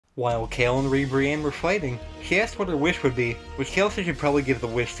While Kale and Brienne were fighting, she asked what her wish would be, which Kale said she'd probably give the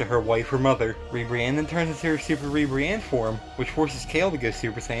wish to her wife or mother. Brienne then turns into her Super Brienne form, which forces Kale to go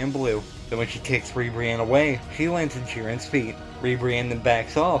Super Saiyan Blue. Then when she kicks Brienne away, she lands at Jiren's feet. Brienne then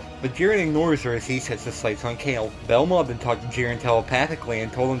backs off, but Jiren ignores her as he sets his sights on Kale. Belmod then talked to Jiren telepathically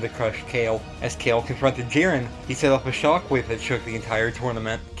and told him to crush Kale. As Kale confronted Jiren, he set off a shockwave that shook the entire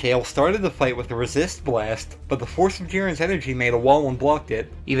tournament. Kale started the fight with a resist blast, but the force of Jiren's energy made a wall and blocked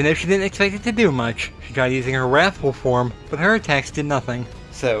it. Even though she didn't expect it to do much, she tried using her wrathful form, but her attacks did nothing.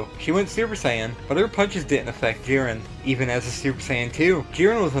 So, she went Super Saiyan, but her punches didn't affect Jiren. Even as a Super Saiyan 2,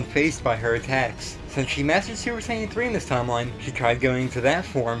 Jiren was unfazed by her attacks. Since she mastered Super Saiyan 3 in this timeline, she tried going into that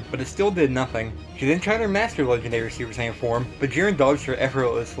form, but it still did nothing. She then tried her Master Legendary Super Saiyan form, but Jiren dodged her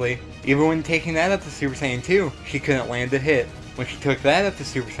effortlessly. Even when taking that up to Super Saiyan 2, she couldn't land a hit. When she took that up to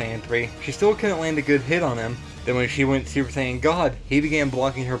Super Saiyan 3, she still couldn't land a good hit on him. Then when she went Super Saiyan God, he began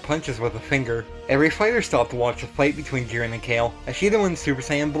blocking her punches with a finger. Every fighter stopped to watch the fight between Jiren and Kale, as she then went Super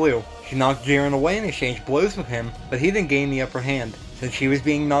Saiyan Blue. She knocked Jiren away and exchanged blows with him, but he then gained the upper hand. Since she was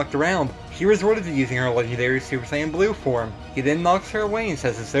being knocked around, she resorted to using her legendary Super Saiyan Blue form. He then knocks her away and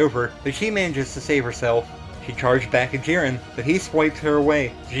says it's over, but she manages to save herself. She charged back at Jiren, but he swiped her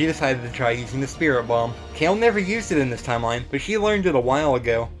away, so she decided to try using the Spirit Bomb. Kale never used it in this timeline, but she learned it a while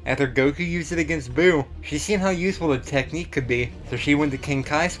ago. After Goku used it against Buu, she's seen how useful the technique could be, so she went to King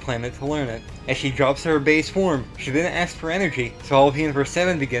Kai's planet to learn it. As she drops to her base form, she then asks for energy, so all of Universe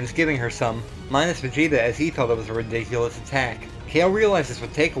 7 begins giving her some, minus Vegeta as he thought it was a ridiculous attack. Kale realized this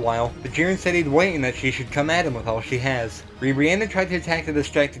would take a while, but Jiren said he'd wait and that she should come at him with all she has. Brienne tried to attack the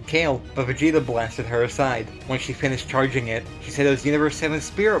distracted Kale, but Vegeta blasted her aside. When she finished charging it, she said it was Universe 7's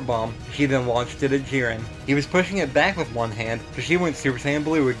Spirit Bomb, she then launched it at Jiren. He was pushing it back with one hand, so she went Super Saiyan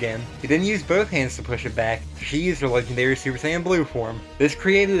Blue again. He then used both hands to push it back, so she used her legendary Super Saiyan Blue form. This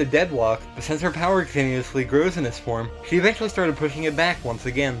created a deadlock, but since her power continuously grows in this form, she eventually started pushing it back once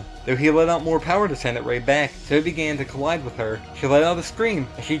again. Though he let out more power to send it right back, so it began to collide with her. She let out a scream,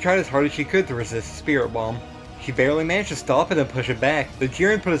 and she tried as hard as she could to resist the Spirit Bomb. She barely managed to stop it and push it back, but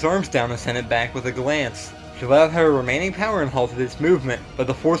Jiren put his arms down and sent it back with a glance. She let out her remaining power and halted its movement, but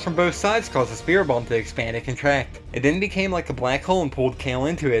the force from both sides caused the Spirit Bomb to expand and contract. It then became like a black hole and pulled Kale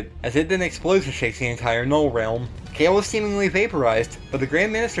into it, as it then explodes and shakes the entire Null Realm. Kale was seemingly vaporized, but the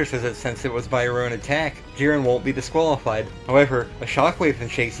Grand Minister says that since it was by her own attack, Jiren won't be disqualified. However, a shockwave then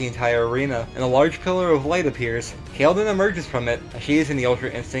shakes the entire arena, and a large pillar of light appears. Kale then emerges from it, as she is in the Ultra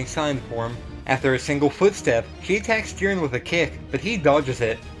Instinct Sign form. After a single footstep, she attacks Jiren with a kick, but he dodges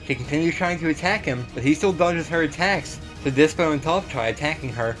it. She continues trying to attack him, but he still dodges her attacks, so Dispo and Toph try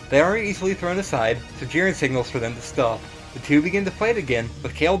attacking her. They aren't easily thrown aside, so Jiren signals for them to stop. The two begin to fight again,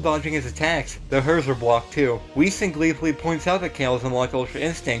 with Kale dodging his attacks, though hers are blocked too. Whis gleefully points out that Kale has unlocked Ultra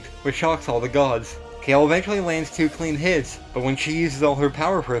Instinct, which shocks all the gods. Kale eventually lands 2 clean hits, but when she uses all her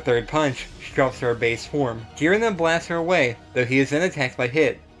power for a third punch, she drops to her base form. Jiren then blasts her away, though he is then attacked by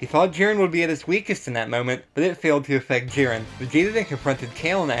Hit. He thought Jiren would be at his weakest in that moment, but it failed to affect Jiren. Vegeta then confronted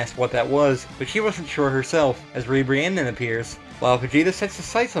Kale and asked what that was, but she wasn't sure herself, as Brienne then appears. While Vegeta sets his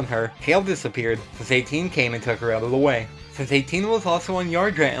sights on her, Kale disappeared, since 18 came and took her out of the way. Since 18 was also on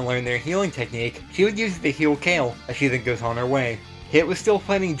Yardrat and learned their healing technique, she would use it to heal Kale, as she then goes on her way. Hit was still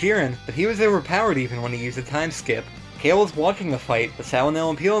fighting Jiren, but he was overpowered even when he used a time skip. Kale was watching the fight, but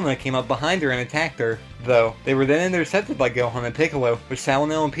Salanel and Piolina came up behind her and attacked her. Though, they were then intercepted by Gohan and Piccolo, which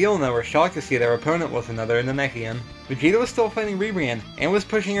Salanel and Piolina were shocked to see their opponent was another Namekian. Vegeta was still fighting Brienne, and was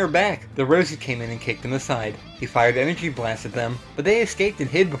pushing her back, though Rosie came in and kicked him aside. He fired energy blasts at them, but they escaped and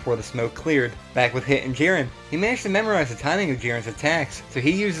hid before the smoke cleared. Back with Hit and Jiren, he managed to memorize the timing of Jiren's attacks, so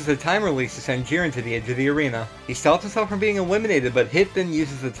he uses the time release to send Jiren to the edge of the arena. He stops himself from being eliminated, but Hit then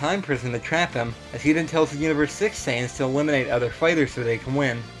uses the time prison to trap him, as he then tells the Universe 6 Saiyans to eliminate other fighters so they can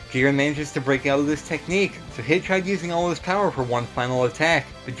win. Jiren manages to break out of this technique, so Hit tried using all his power for one final attack,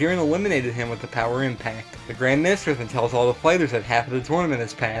 but Jiren eliminated him with the power impact. The Grand Minister then tells all the fighters that half of the tournament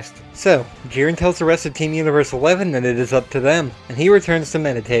has passed. So, Jiren tells the rest of Team Universe 11 that it is up to them, and he returns to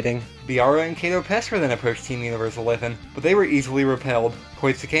meditating. Biara and Kato Pestra then approached Team Universe 11, but they were easily repelled.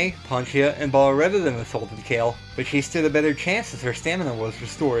 Koitsuke, Ponchia, and Balleretta then assaulted Kale, but she stood a better chance as her stamina was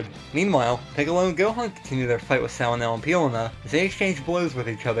restored. Meanwhile, Piccolo and Gohan continued their fight with Salanel and Piolina as they exchanged blows with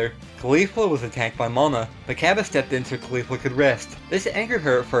each other. Caulifla was attacked by Mana, but Cabba stepped in so Caulifla could rest. This angered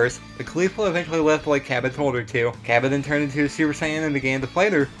her at first, but Caulifla eventually left like Cabba told her to. Cabba then turned into a Super Saiyan and began to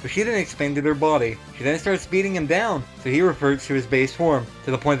fight her, but she then expanded her body. She then starts beating him down, so he reverts to his base form,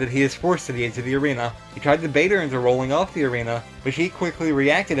 to the point that he is force to the edge of the arena. He tried to bait her into rolling off the arena, but she quickly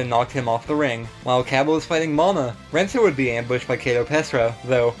reacted and knocked him off the ring. While Kaba was fighting Mana, Renzo would be ambushed by Kato Pesra,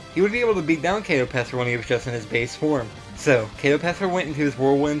 though he would be able to beat down Kato Pesra when he was just in his base form. So, Kato Pesra went into his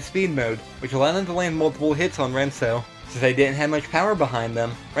whirlwind speed mode, which allowed him to land multiple hits on Renzo. Since they didn't have much power behind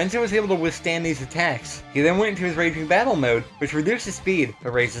them, Renzo was able to withstand these attacks. He then went into his Raging Battle mode, which reduced his speed,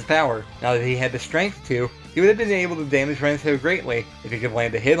 but raised his power. Now that he had the strength to, he would have been able to damage Renzo greatly if he could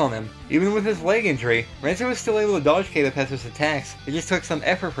land a hit on him. Even with his leg injury, Renzo was still able to dodge Kato Pesra's attacks, it just took some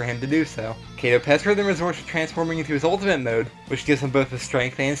effort for him to do so. Kato Pesra then resorts to transforming into his ultimate mode, which gives him both the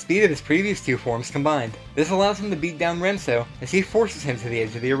strength and speed of his previous two forms combined. This allows him to beat down Renzo, as he forces him to the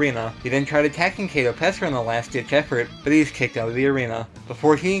edge of the arena. He then tried attacking Kato Pesra in a last-ditch effort, but he is kicked out of the arena.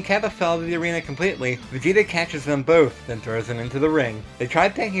 Before he and Kappa fell out of the arena completely, Vegeta catches them both, then throws them into the ring. They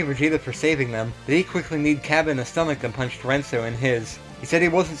tried thanking Vegeta for saving them, but he quickly kneed Kappa in the stomach and punched Renzo in his. He said he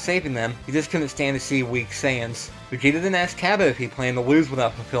wasn't saving them, he just couldn't stand to see weak Saiyans. Vegeta then asked Kappa if he planned to lose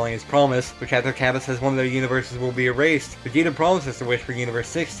without fulfilling his promise, which after Kappa says one of their universes will be erased, Vegeta promises to wish for Universe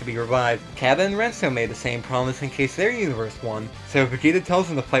 6 to be revived. Kappa and Renzo made the same promise in case their universe won, so Vegeta tells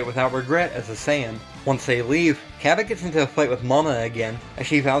him to fight without regret as a Saiyan. Once they leave, Kappa gets into a fight with Mana again, as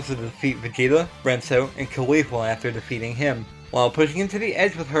she vows to defeat Vegeta, Renzo, and Caulifla after defeating him. While pushing him to the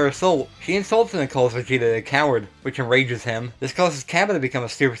edge with her assault, she insults him and calls Vegeta a coward, which enrages him. This causes Kappa to become a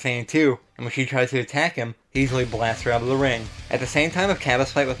Super Saiyan 2, and when she tries to attack him, he easily blasts her out of the ring. At the same time of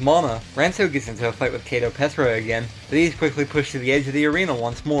Kappa's fight with Mana, Renzo gets into a fight with Kato Pesra again, but he is quickly pushed to the edge of the arena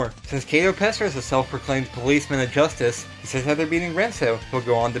once more. Since Kato Pesra is a self-proclaimed policeman of justice, he says after beating Renzo, he'll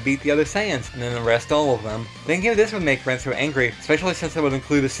go on to beat the other Saiyans and then arrest all of them. Thinking of this would make Renzo angry, especially since it would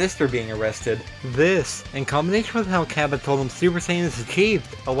include his sister being arrested. This, in combination with how Kappa told him Super Saiyan is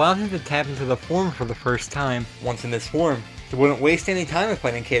achieved, allowed him to tap into the form for the first time. Once in this form, he wouldn't waste any time in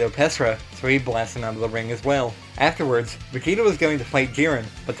fighting Kato Pesra, so he blasts him out of the ring as well. Afterwards, Vegeta was going to fight Jiren,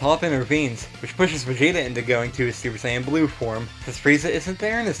 but Toph intervenes, which pushes Vegeta into going to his Super Saiyan Blue form. Since Frieza isn't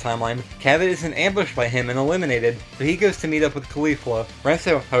there in his timeline, Kappa isn't ambushed by him and eliminated, so he goes to meet up with Caulifla.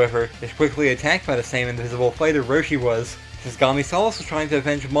 Renzo, however, is quickly attacked by the same invisible fighter Roshi was. Since Gami Salas was trying to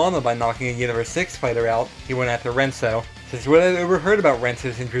avenge Mana by knocking a Universe 6 fighter out, he went after Renzo. Since Wood had overheard about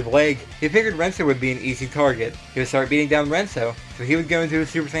Renzo's injured leg, he figured Renzo would be an easy target. He would start beating down Renzo, so he would go into his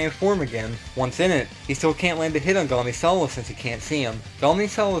Super Saiyan form again. Once in it, he still can't land a hit on Gami Salas since he can't see him. Gami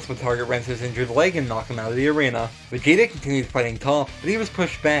Salas would target Renzo's injured leg and knock him out of the arena. Vegeta continued fighting Toph, but he was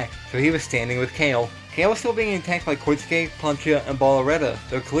pushed back, so he was standing with Kale. Kale was still being attacked by Koitsuke, Poncha, and Balleretta,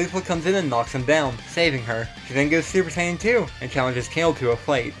 though Caulifla comes in and knocks him down, saving her. She then goes Super Saiyan 2 and challenges Kale to a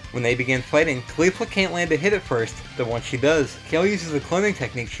fight. When they begin fighting, Caulifla can't land a hit at first, but once she does, Kale uses a cloning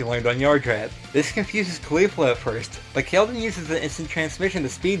technique she learned on Yardrat. This confuses Caulifla at first, but Kale then uses the instant transmission to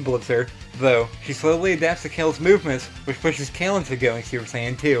speed blitz her, though she slowly adapts to Kale's movements, which pushes Kale into going Super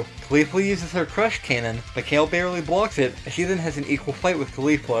Saiyan 2. Caulifla uses her Crush Cannon, but Kale barely blocks it, as she then has an equal fight with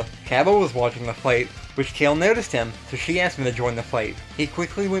Caulifla. Cabba was watching the fight, which Kale noticed him, so she asked him to join the fight. He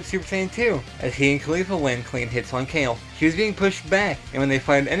quickly went Super Saiyan 2, as he and Caulifla land clean hits on Kale. She was being pushed back, and when they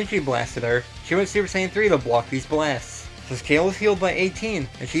fired Energy Blast at her, she went Super Saiyan 3 to block these blasts. Since Kale was healed by 18,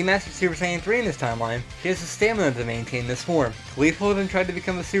 and she mastered Super Saiyan 3 in this timeline, she has the stamina to maintain this form. Caulifla then tried to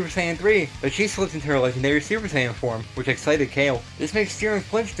become a Super Saiyan 3, but she slipped into her legendary Super Saiyan form, which excited Kale. This makes Jiren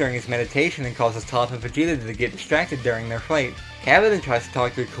flinch during his meditation and causes Toph and Vegeta to get distracted during their fight. Kappa then tries to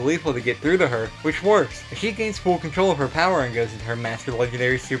talk through Caulifla to get through to her, which works, as she gains full control of her power and goes into her master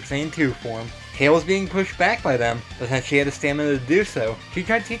legendary Super Saiyan 2 form. Kale was being pushed back by them, but since she had the stamina to do so, she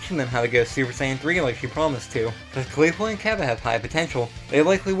tried teaching them how to go Super Saiyan 3 like she promised to. Since Caulifla and Kappa have high potential, they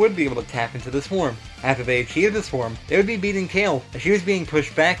likely would be able to tap into this form. After they achieved this form, they would be beating Kale, as she was being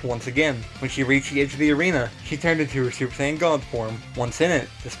pushed back once again. When she reached the edge of the arena, she turned into her Super Saiyan God form. Once in it,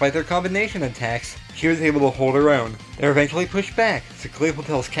 despite their combination attacks, she was able to hold her own. They were eventually pushed back, so Caulifla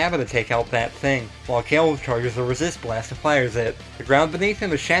tells Kappa to take out that thing, while Kale charges a resist blast and fires it. The ground beneath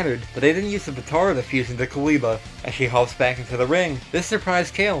him is shattered, but they didn't use the Batara to fuse into Kaliba. As she hops back into the ring, this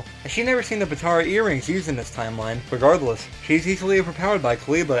surprised Kale, as she'd never seen the Batara earrings used in this timeline. Regardless, she's easily overpowered by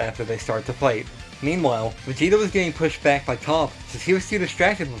Kaliba after they start to fight. Meanwhile, Vegeta was getting pushed back by Toph, since he was too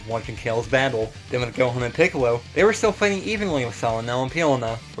distracted with watching Kale's battle. Then with Gohan and Piccolo, they were still fighting evenly with Salanel and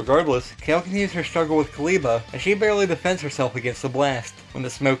Piolina. Regardless, Kale continues her struggle with Kaliba, as she barely defends herself against the blast. When the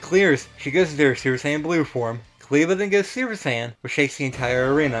smoke clears, she goes into her Super Saiyan Blue form. Kaliba then goes Super Saiyan, which shakes the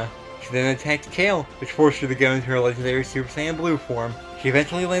entire arena. She then attacked Kale, which forced her to go into her legendary Super Saiyan Blue form. She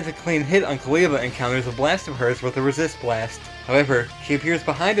eventually lands a clean hit on Kaliba and counters a blast of hers with a resist blast. However, she appears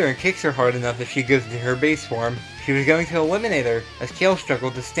behind her and kicks her hard enough that she goes into her base form. She was going to eliminate her, as Kale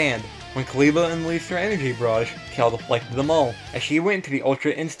struggled to stand. When Kaliba unleashed her energy barrage, Kale deflected them all, as she went into the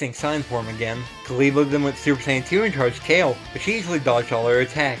Ultra Instinct sign form again. Kaliba then went Super Saiyan 2 and charged Kale, but she easily dodged all her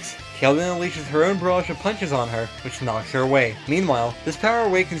attacks. Kale then unleashes her own barrage of punches on her, which knocks her away. Meanwhile, this power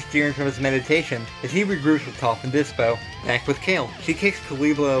awakens Jiren from his meditation, as he regroups with Toph and Dispo. Back with Kale, she kicks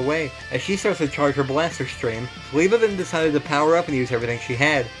Kaliba away, as she starts to charge her blaster stream. Kaliba then decided to power up and use everything she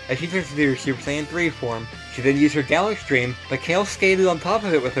had, as she turns into her Super Saiyan 3 form. She then used her Galaxy Stream, but Kale skated on top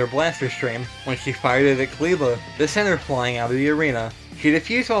of it with her blaster stream. When she fired it at Kaliba, the center flying out of the arena. She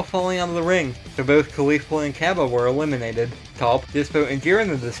defused while falling out of the ring, so both Khalifa and Kaba were eliminated. Toph, Dispo, and Jiren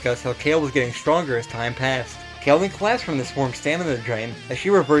then discussed how Kale was getting stronger as time passed. Kale then collapsed from this form's stamina drain, as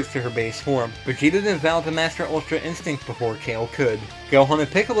she reverts to her base form. Vegeta then vowed to master Ultra Instinct before Kale could. Gohan and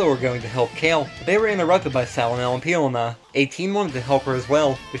Piccolo were going to help Kale, but they were interrupted by Salanel and Piolna. 18 wanted to help her as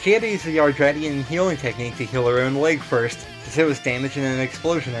well, but she had to use the Yardratian healing technique to heal her own leg first, since it was damaged in an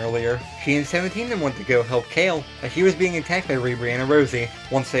explosion earlier. She and 17 then went to go help Kale, as she was being attacked by Rebrian and Rosie.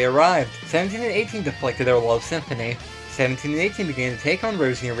 Once they arrived, 17 and 18 deflected their love symphony. 17 and 18 began to take on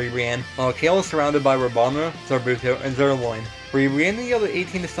Rosie and Rebrian, while Kale was surrounded by Rabana, Zarbuto, and Zerloin. Rebrian then yelled at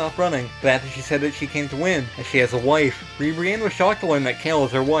 18 to stop running, but after she said that she came to win, as she has a wife, Rebrian was shocked to learn that Kale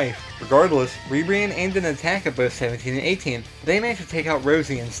is her wife. Regardless, Rebrian aimed an attack at both 17 and 18, but they managed to take out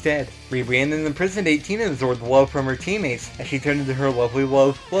Rosie instead. Rebrian then imprisoned 18 and absorbed love from her teammates, as she turned into her lovely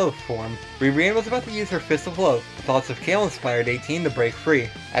love form. Rebrian was about to use her Fist of Love, but thoughts of Kale inspired 18 to break free.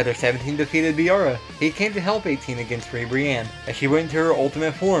 After 17 defeated Biara, he came to help 18 against Rebrian. As she went into her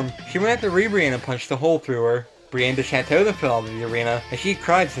ultimate form, she went after Rebrian and punched a hole through her. Brienne de Chateau then fell out of the arena, as she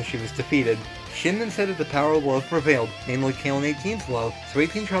cried since she was defeated. Shin then said that the power of love prevailed, namely Kale and 18's love, so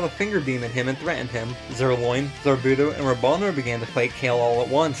 18 tried to finger beam at him and threatened him. Zerloin, Zarbuto, and Rabana began to fight Kale all at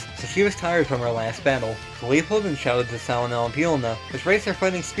once, so she was tired from her last battle. Khalifa then shouted to Salanel and Piolna, which raised their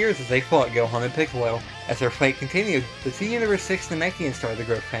fighting spirits as they fought Gohan and Piccolo. As their fight continued, the two Universe 6 Namekians started to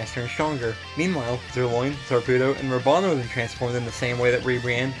grow faster and stronger. Meanwhile, Zerloin, Zarbuto, and Rabana then transformed in the same way that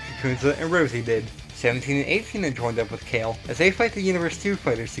Rebrian, Kakunza, and Rosie did. 17 and 18 then joined up with Kale, as they fight the Universe 2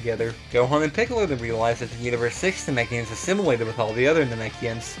 fighters together. Gohan and Piccolo then realized that the Universe 6 Namekians assimilated with all the other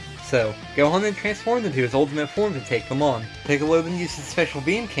Namekians. So, Gohan then transformed into his ultimate form to take them on. Piccolo then used his special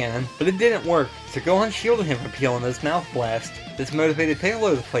beam cannon, but it didn't work, so Gohan shielded him from Piolna's mouth blast. This motivated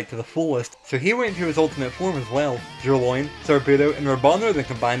Piccolo to fight to the fullest, so he went into his ultimate form as well. Zerloin, Zarbuto, and Rabana then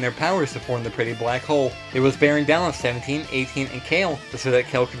combined their powers to form the pretty black hole. It was bearing down on 17, 18, and Kale, but so that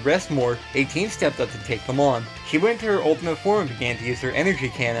Kale could rest more, 18 stepped up to take them on. She went into her ultimate form and began to use her energy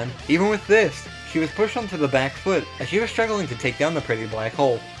cannon. Even with this, she was pushed onto the back foot, as she was struggling to take down the pretty black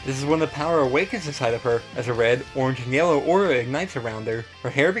hole. This is when the power awakens inside of her, as a red, orange, and yellow aura ignites around her. Her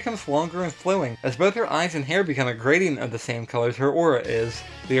hair becomes longer and flowing, as both her eyes and hair become a gradient of the same colors her aura is.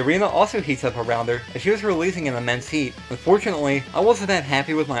 The arena also heats up around her, as she was releasing an immense heat. Unfortunately, I wasn't that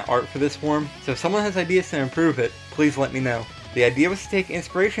happy with my art for this form, so if someone has ideas to improve it, please let me know. The idea was to take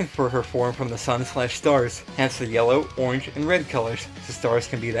inspiration for her form from the sun/stars, hence the yellow, orange, and red colors, so stars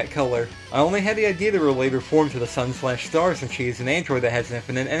can be that color. I only had the idea to relate her form to the sun/stars since she is an android that has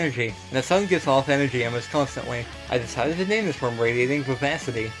infinite energy, and the sun gives off energy almost constantly. I decided to name this form Radiating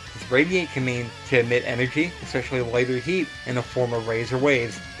Vivacity. Since radiate can mean to emit energy, especially lighter heat, in the form of rays or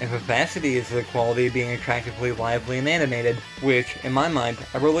waves, and vivacity is the quality of being attractively lively and animated, which, in my mind,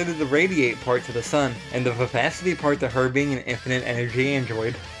 I related the radiate part to the sun, and the vivacity part to her being an infinite energy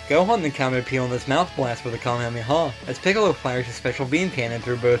android. Gohan encountered Piolna's mouth blast with a Kamehameha, as Piccolo fires a special beam cannon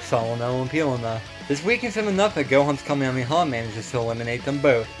through both Salanel and Piolna. This weakens him enough that Gohan's Kamehameha manages to eliminate them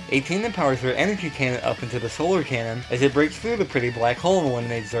both. 18 then powers her energy cannon up into the solar cannon, as it breaks through the pretty black hole and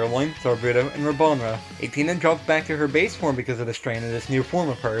eliminates Zerloin, Zarbuto, and Rabana. 18 then drops back to her base form because of the strain of this new form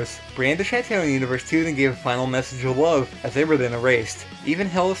of hers. Brienne de Chateau in Universe 2 then gave a final message of love, as they were then erased. Even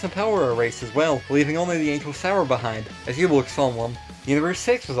Hellas and Power are erased as well, leaving only the Angel Sour behind, as he looks solemn. Universe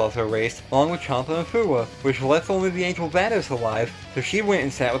 6 was also erased, along with Champa and Fuwa, which left only the Angel Vados alive, so she went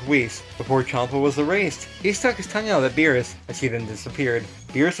and sat with Whis. Before Champa was erased, he stuck his tongue out at Beerus, as he then disappeared.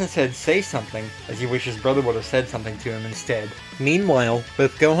 Beerus then said say something, as he wished his brother would have said something to him instead. Meanwhile,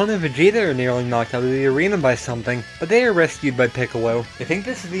 both Gohan and Vegeta are nearly knocked out of the arena by something, but they are rescued by Piccolo. They think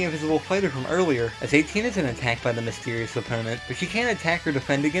this is the invisible fighter from earlier, as 18 isn't attacked by the mysterious opponent, but she can't attack or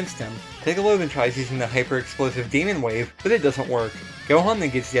defend against him. Piccolo then tries using the hyper-explosive Demon Wave, but it doesn't work. Gohan then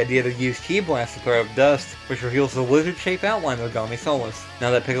gets the idea to use Ki Blast to throw up dust, which reveals the lizard-shaped outline of Gami Gummy-Solus.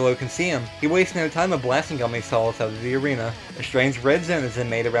 Now that Piccolo can see him, he wastes no time of blasting Gummy-Solus out of the arena. A strange red zone is then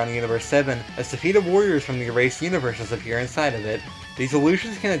made around Universe 7, as defeated warriors from the erased universes appear inside of it. These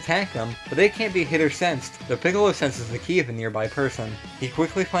illusions can attack them, but they can't be hit or sensed, though Piccolo senses the key of a nearby person. He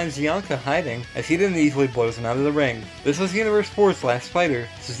quickly finds Bianca hiding, as he then easily blows him out of the ring. This was Universe 4's last fighter,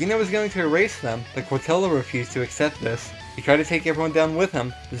 so Xeno was going to erase them, but Cortello refused to accept this. He tried to take everyone down with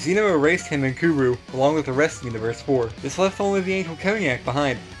him, but Xeno erased him and Kuru, along with the rest of Universe 4. This left only the Angel Cognac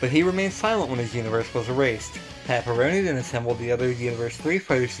behind, but he remained silent when his universe was erased. Pepperoni then assembled the other Universe 3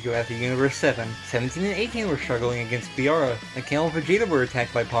 fighters to go after Universe 7. 17 and 18 were struggling against Biara, and Kale and Vegeta were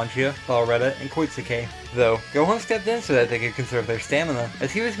attacked by Ponchia, Balleretta, and Koitsuke. Though, Gohan stepped in so that they could conserve their stamina,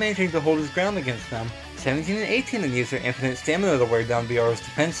 as he was managing to hold his ground against them. 17 and 18 then used their infinite stamina to wear down Biara's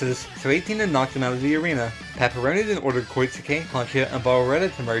defenses, so 18 then knocked him out of the arena. Pepperoni then ordered Koitsuke, Ponchia, and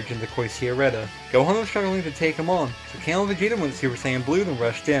Balleretta to merge into Koishiaretta. Gohan was struggling to take him on, so Kale and Vegeta went Super Saiyan Blue and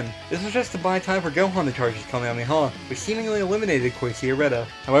rushed in. This was just to buy time for Gohan to charge his Kamehameha, which seemingly eliminated Koishiaretta.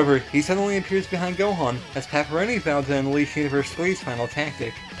 However, he suddenly appears behind Gohan, as Pepperoni vowed to unleash Universe 3's final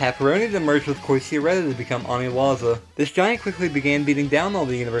tactic. Pepperoni then merged with Koishiaretta to become Anilaza. This giant quickly began beating down all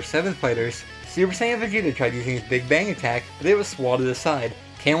the Universe 7 fighters. Super Saiyan Vegeta tried using his Big Bang attack, but it was swatted aside.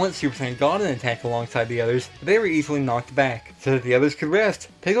 Kale went Super Saiyan God and attacked alongside the others, but they were easily knocked back. So that the others could rest,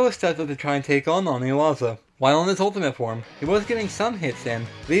 Piccolo stepped up to try and take on Anilaza. While in his ultimate form, he was getting some hits in,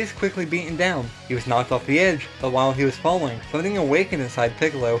 but he was quickly beaten down. He was knocked off the edge, but while he was falling, something awakened inside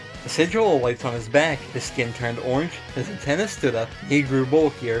Piccolo. A sigil of lights on his back, his skin turned orange, his antennas stood up, he grew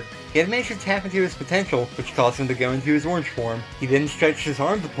bulkier. He had managed to tap into his potential, which caused him to go into his orange form. He then stretched his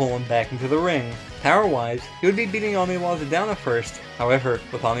arm to pull him back into the ring. Power-wise, he would be beating Anilaza down at first. However,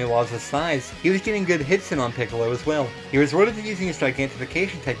 with Anilaza's size, he was getting good hits in on Piccolo as well. He resorted to using his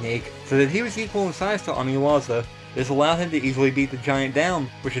gigantification technique, so that he was equal in size to Anilaza. This allowed him to easily beat the giant down,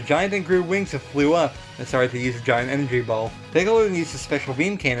 which the giant then grew wings and flew up, and started to use a giant energy ball. Piccolo then used a special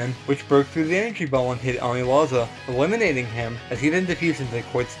beam cannon, which broke through the energy ball and hit Anilaza, eliminating him, as he then defused into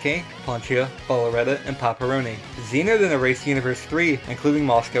Koitsuke, Ponchia, Balleretta, and Pepperoni. Xeno then erased Universe 3, including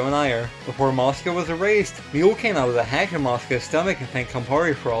Moscow and Aiur. Before Moscow was erased, Mule came out of the hatch of Moscow's stomach and thanked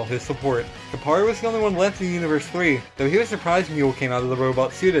Campari for all his support. Campari was the only one left in Universe 3, though he was surprised Mule came out of the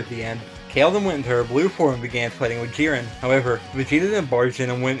robot suit at the end. Kale then went into her blue form and began fighting with Jiren. However, Vegeta then barged in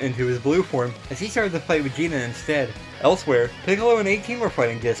and went into his blue form, as he started to fight Vegeta instead. Elsewhere, Piccolo and 18 were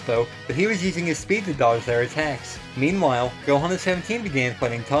fighting Dispo, but he was using his speed to dodge their attacks. Meanwhile, Gohan and 17 began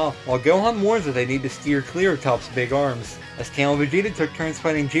fighting Toph, while Gohan warns that they need to steer clear of Toph's big arms. As Kale and Vegeta took turns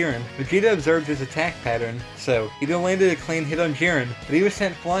fighting Jiren, Vegeta observed his attack pattern, so he then landed a clean hit on Jiren, but he was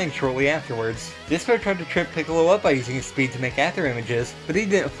sent flying shortly afterwards. Dispo tried to trip Piccolo up by using his speed to make after images, but he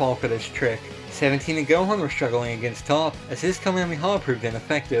didn't fall for this trick. 17 and Gohan were struggling against Toph, as his Kamehameha proved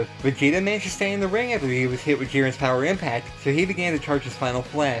ineffective. Vegeta managed to stay in the ring after he was hit with Jiren's power impact, so he began to charge his final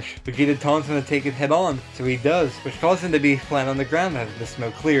flash. Vegeta taunts him to take it head on, so he does, which caused him to be flat on the ground after the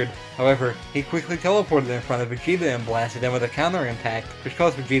smoke cleared. However, he quickly teleported in front of Vegeta and blasted him with a counter impact, which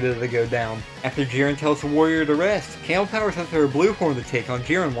caused Vegeta to go down. After Jiren tells the warrior to rest, Kale powers up to her blue form to take on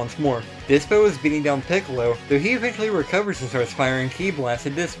Jiren once more. Dispo is beating down Piccolo, though he eventually recovers and starts firing Ki blasts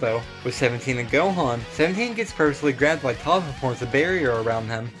at Dispo. With 17 and Gohan, 17 gets purposely grabbed by Toph and forms a barrier around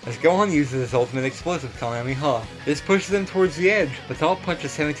him, as Gohan uses his ultimate explosive Kamehameha. This pushes them towards the edge, but Toph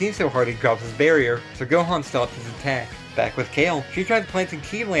punches 17 so hard he drops his barrier, so Gohan stops his attack. Back with Kale, she tried planting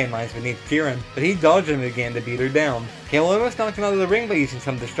Ki landmines beneath Jiren, but he dodged them and began to beat her down. Kale almost knocked him out of the ring by using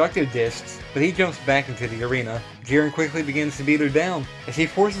some destructive discs, but he jumps back into the arena. Jiren quickly begins to beat her down, as he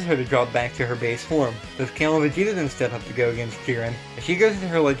forces her to drop back to her base form. Both Kale and Vegeta then step up to go against Jiren, as she goes into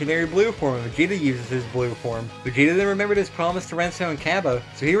her legendary blue form and Vegeta uses his blue form. Vegeta then remembered his promise to Renzo and Cabba,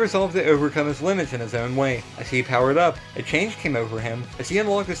 so he resolved to overcome his limits in his own way. As he powered up, a change came over him, as he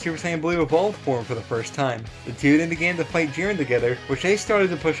unlocked the Super Saiyan Blue evolved form for the first time. The two then began to fight Jiren together, which they started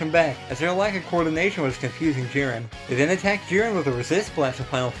to push him back, as their lack of coordination was confusing Jiren. They then attacked Jiren with a resist blast and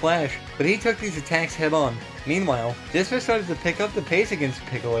final flash, but he took these attacks head on. Meanwhile, Dispo started to pick up the pace against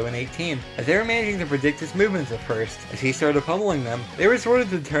Piccolo and 18, as they were managing to predict his movements at first. As he started pummeling them, they resorted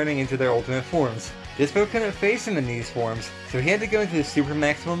to turning into their ultimate forms. Dispo couldn't face him in these forms, so he had to go into the super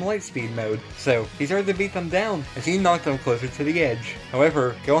maximum light speed mode, so he started to beat them down, as he knocked them closer to the edge.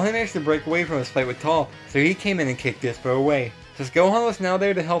 However, Gohan managed to break away from his fight with Toph, so he came in and kicked Dispo away. Since Gohan was now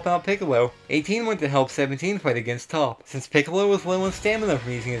there to help out Piccolo, 18 went to help 17 fight against Toph. Since Piccolo was low on stamina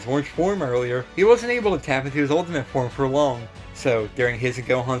from using his orange form earlier, he wasn't able to tap into his ultimate form for long. So, during his and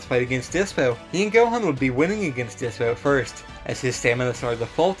Gohan's fight against Dispo, he and Gohan would be winning against Dispo at first. As his stamina started to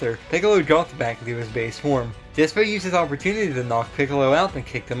falter, Piccolo dropped back into his base form. Dispo used his opportunity to knock Piccolo out and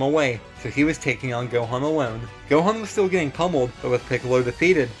kicked him away, so he was taking on Gohan alone. Gohan was still getting pummeled, but with Piccolo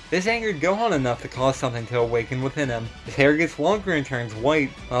defeated, this angered Gohan enough to cause something to awaken within him. His hair gets longer and turns white,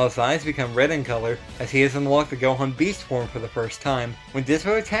 while his eyes become red in color, as he has unlocked the Gohan Beast form for the first time. When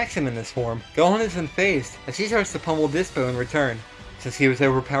Dispo attacks him in this form, Gohan is unfazed, as he starts to pummel Dispo in return. Since he was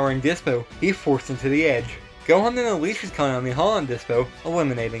overpowering Dispo, he forced him to the edge. Gohan then unleashes Kamehameha on Dispo,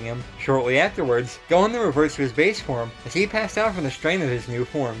 eliminating him. Shortly afterwards, Gohan then reverts to his base form, as he passed out from the strain of his new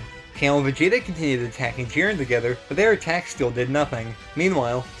form. Kale and Vegeta continued attacking Jiren together, but their attacks still did nothing.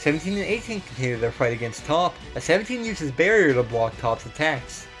 Meanwhile, 17 and 18 continued their fight against Toph, as 17 uses Barrier to block Toph's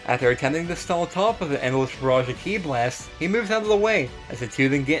attacks. After attempting to stall Toph with an endless barrage of ki blasts, he moves out of the way, as the two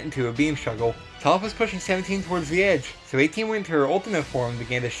then get into a beam struggle. Toph was pushing 17 towards the edge, so 18 went to her ultimate form and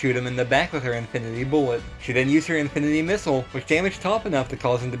began to shoot him in the back with her Infinity Bullet. She then used her Infinity Missile, which damaged Toph enough to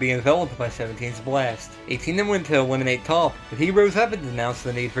cause him to be enveloped by 17's blast. 18 then went to eliminate Toph, but he rose up and denounced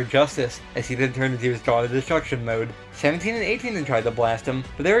the need for justice, as he then turned into his God of Destruction mode. 17 and 18 then tried to blast him,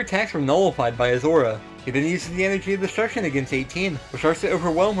 but their attacks were nullified by his aura. He then uses the energy of destruction against 18, which starts to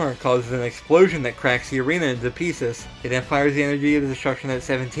overwhelm her and causes an explosion that cracks the arena into pieces. He then fires the energy of destruction at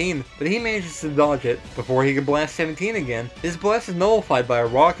 17, but he manages to dodge it. Before he could blast 17 again, his blast is nullified by a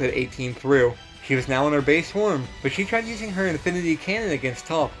rock that 18 threw. She was now in her base form, but she tried using her Infinity Cannon against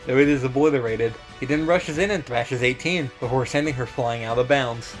Toph, though it is obliterated. He then rushes in and thrashes 18, before sending her flying out of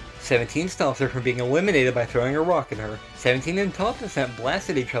bounds. 17 stops her from being eliminated by throwing a rock at her. 17 and Toph then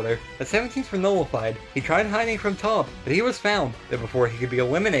blasted each other, but 17's were nullified. He tried hiding from Toph, but he was found, though before he could be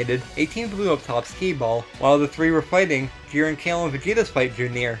eliminated, 18 blew up Toph's ki ball. While the three were fighting, Jiren, Kale, and Vegeta's fight drew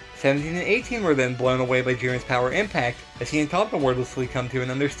near. 17 and 18 were then blown away by Jiren's power impact, as he and Toph wordlessly come to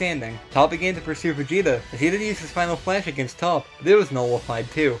an understanding. Toph began to pursue Vegeta, as he then used his final flash against Toph, but it was nullified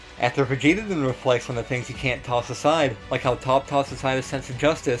too. After Vegeta then reflects on the things he can't toss aside, like how Toph tossed aside his sense of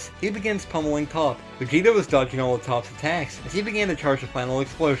justice, he begins pummeling Toph. Vegeta was dodging all of Toph's attacks, as he began to charge the final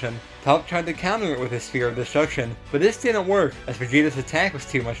explosion. Toph tried to counter it with his Sphere of Destruction, but this didn't work, as Vegeta's attack was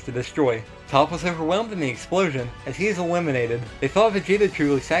too much to destroy. Toph was overwhelmed in the explosion, as he is eliminated. They thought Vegeta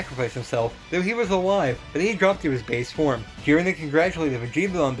truly sacrificed himself, though he was alive, but he dropped to his base form. Jiren then congratulated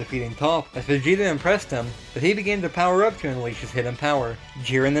Vegeta on defeating Toph, as Vegeta impressed him, but he began to power up to unleash his hidden power.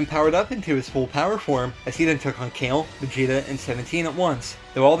 Jiren then powered up into his full power form, as he then took on Kale, Vegeta, and 17 at once.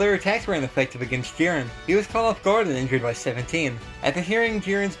 Though all their attacks were ineffective against Jiren, he was caught off guard and injured by 17. After hearing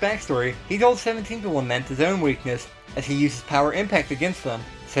Jiren's backstory, he told 17 to lament his own weakness, as he used his power impact against them.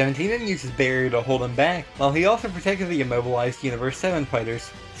 17 then used his barrier to hold him back, while he also protected the immobilized Universe 7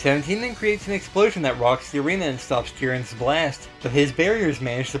 fighters. 17 then creates an explosion that rocks the arena and stops Jiren's blast, but his barriers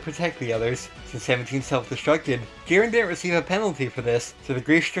managed to protect the others. Since 17 self-destructed, Jiren didn't receive a penalty for this, so the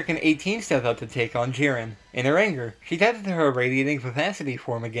grief-stricken 18 stepped up to take on Jiren. In her anger, she tapped into her radiating vivacity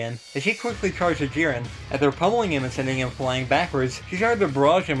form again, as she quickly charged at Jiren. After pummeling him and sending him flying backwards, she started to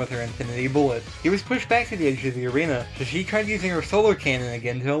barrage him with her Infinity Bullet. He was pushed back to the edge of the arena, so she tried using her Solar Cannon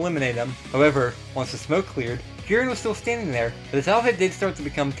again to eliminate him. However, once the smoke cleared, Jiren was still standing there, but his outfit did start to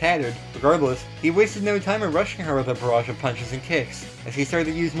become tattered. Regardless, he wasted no time in rushing her with a barrage of punches and kicks. As he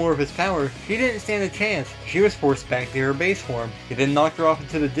started to use more of his power, she didn't stand a chance. She was forced back to her base form. He then knocked her off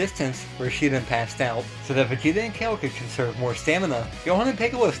into the distance, where she then passed out. So that Vegeta and Kale could conserve more stamina, Gohan and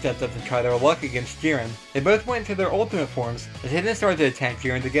Piccolo stepped up to try their luck against Jiren. They both went into their ultimate forms, as they then started to attack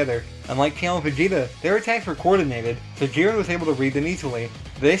Jiren together. Unlike Kale and Vegeta, their attacks were coordinated, so Jiren was able to read them easily.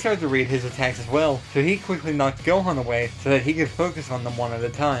 They started to read his attacks as well, so he quickly knocked Gohan away so that he could focus on them one at a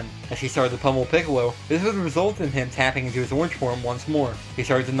time. As he started to pummel Piccolo, this would result in him tapping into his orange form once more. He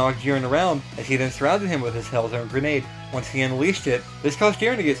started to knock Jiren around, as he then surrounded him with his Hellzone grenade. Once he unleashed it, this caused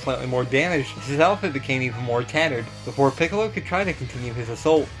Jiren to get slightly more damaged, as his outfit became even more tattered. Before Piccolo could try to continue his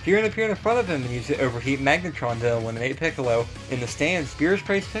assault, Jiren appeared in front of him and used the Overheat Magnetron to eliminate Piccolo. In the stands, viewers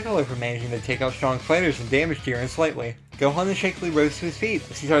praised Piccolo for managing to take out strong fighters and damage Jiren slightly. Gohan then shakily rose to his feet,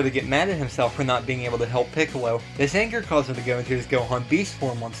 as he started to get mad at himself for not being able to help Piccolo. This anger caused him to go into his Gohan Beast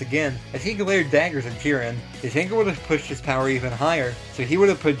form once again, as he glared daggers at Jiren. His anger would have pushed his power even higher, so he would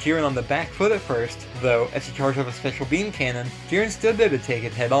have put Jiren on the back foot at first, though, as he charged up a special beam cannon, Jiren stood there to take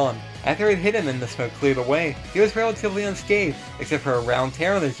it head on. After it hit him and the smoke cleared away, he was relatively unscathed, except for a round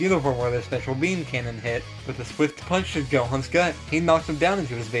tear on his uniform where the special beam cannon hit. With a swift punch to Gohan's gut, he knocked him down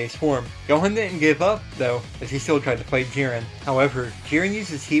into his base form. Gohan didn't give up, though, as he still tried to fight Jiren. However, Jiren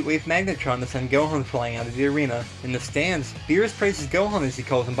used his Heatwave Magnetron to send Gohan flying out of the arena. In the stands, viewers praises Gohan as he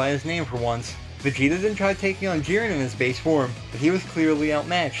calls him by his name for once. Vegeta then tried taking on Jiren in his base form, but he was clearly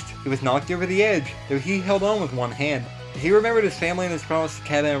outmatched. He was knocked over the edge, though he held on with one hand. As he remembered his family and his promise to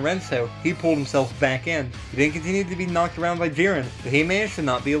Kaba and Renso, he pulled himself back in. He then continued to be knocked around by Jiren, but he managed to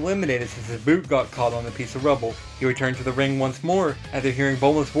not be eliminated since his boot got caught on a piece of rubble. He returned to the ring once more, after hearing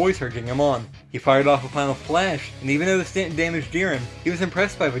Bulma's voice urging him on. He fired off a final flash, and even though the stint damaged Jiren, he was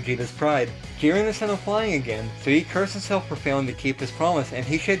impressed by Vegeta's pride. Jiren is sent him flying again, so he cursed himself for failing to keep his promise, and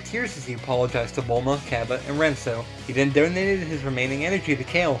he shed tears as he apologized to Bulma, Kaba, and Renso. He then donated his remaining energy to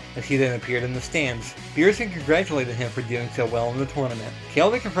Kale, as he then appeared in the stands. Beerus congratulated him for doing so well in the tournament. Kale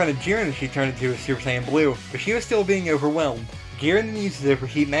then confronted Jiren as she turned into a Super Saiyan Blue, but she was still being overwhelmed. Jiren then used his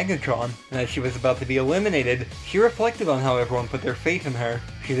overheat magnetron, and as she was about to be eliminated, she reflected on how everyone put their faith in her.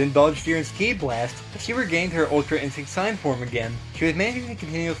 She then dodged Jiren's Ki Blast, as she regained her Ultra Instinct Sign form again. She was managing to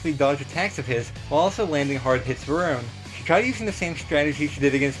continuously dodge attacks of his, while also landing hard hits of her own. She tried using the same strategy she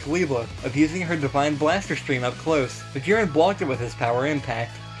did against Kalibla, of using her Divine Blaster Stream up close, but Jiren blocked it with his Power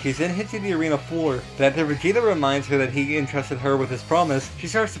Impact. She then hit to the arena floor, but after Vegeta reminds her that he entrusted her with his promise, she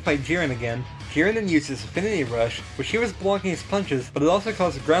starts to fight Jiren again. Jiren then used his Affinity Rush, which she was blocking his punches, but it also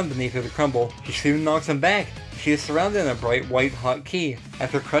caused the ground beneath her to crumble. She soon knocks him back. She is surrounded in a bright white hot Ki.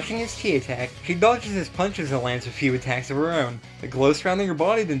 After crushing his Ki attack, she dodges his punches and lands a few attacks of her own. The glow surrounding her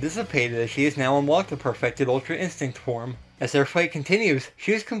body then dissipated as she has now unlocked the perfected Ultra Instinct form. As their fight continues,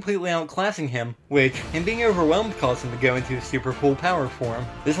 she is completely outclassing him, which, him being overwhelmed, caused him to go into his super full power form.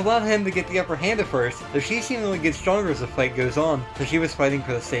 This allowed him to get the upper hand at first, though she seemingly gets stronger as the fight goes on, so she was fighting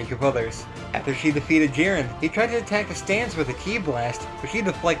for the sake of others. After she defeated Jiren, he tried to attack the stands with a Ki Blast, but she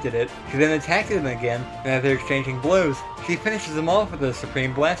deflected it. She then attacked him again, and after exchanging blows, she finishes him off with a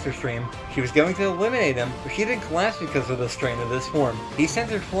Supreme Blaster Stream. She was going to eliminate him, but she didn't collapse because of the strain of this form. He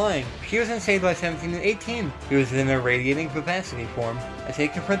sent her flying. She was then saved by 17 and 18, who was in a radiating Vivacity form. As they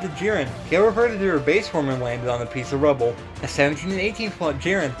confronted Jiren, Kale reverted to her base form and landed on a piece of rubble. As 17 and 18 fought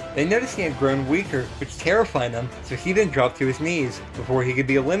Jiren, they noticed he had grown weaker, which terrified them, so he then dropped to his knees. Before he could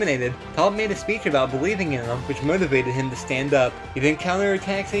be eliminated, Top made a speech about believing in him, which motivated him to stand up. He then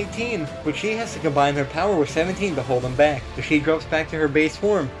counterattacks 18, which she has to combine her power with 17 to hold him back, so she drops back to her base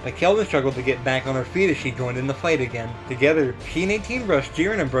form. But Kale then struggled to get back on her feet as she joined in the fight again. Together, she and 18 rushed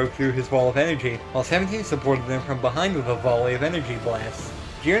Jiren and broke through his wall of energy, while 17 supported them from behind with a volley of energy blasts.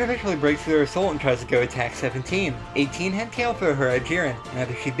 Jiren eventually breaks through her assault and tries to go attack 17. 18 had Kale throw her at Jiren, and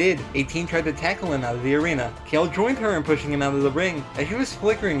after she did, 18 tried to tackle him out of the arena. Kale joined her in pushing him out of the ring, as she was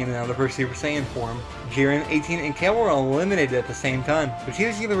flickering in and out of her Super Saiyan form. Jiren, 18, and Kale were all eliminated at the same time, but she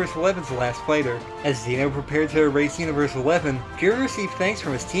was Universe 11's last fighter. As Zeno prepared to erase Universe 11, Jiren received thanks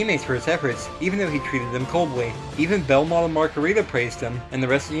from his teammates for his efforts, even though he treated them coldly. Even Belmont and Margarita praised him, and the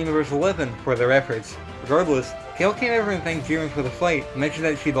rest of Universe 11 for their efforts. Regardless, Kale came over and thanked Jiren for the fight, and mentioned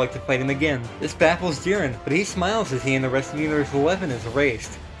that she'd like to fight him again. This baffles Jiren, but he smiles as he and the rest of Universe 11 is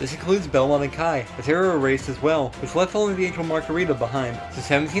erased. This includes Belmont and Kai, as they were erased as well, which left only the Angel Margarita behind, so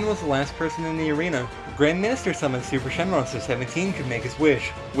 17 was the last person in the arena. The Grand Minister summoned Super Shenron so 17 could make his wish,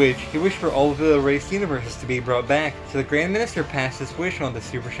 which he wished for all of the erased universes to be brought back, so the Grand Minister passed his wish on to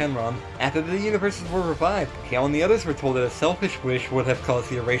Super Shenron. After the universes were revived, Kale and the others were told that a selfish wish would have caused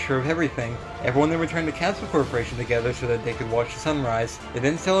the erasure of everything. Everyone then returned to Capsule Corporation together so that they could watch the sunrise. They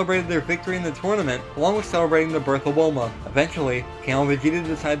then celebrated their victory in the tournament, along with celebrating the birth of Bulma. Eventually, Kale and Vegeta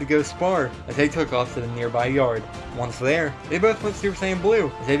decided to go spar, as they took off to the nearby yard. Once there, they both went Super Saiyan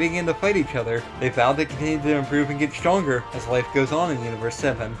Blue. As they began to fight each other, they vowed to continue to improve and get stronger as life goes on in Universe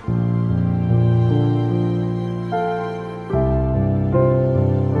 7.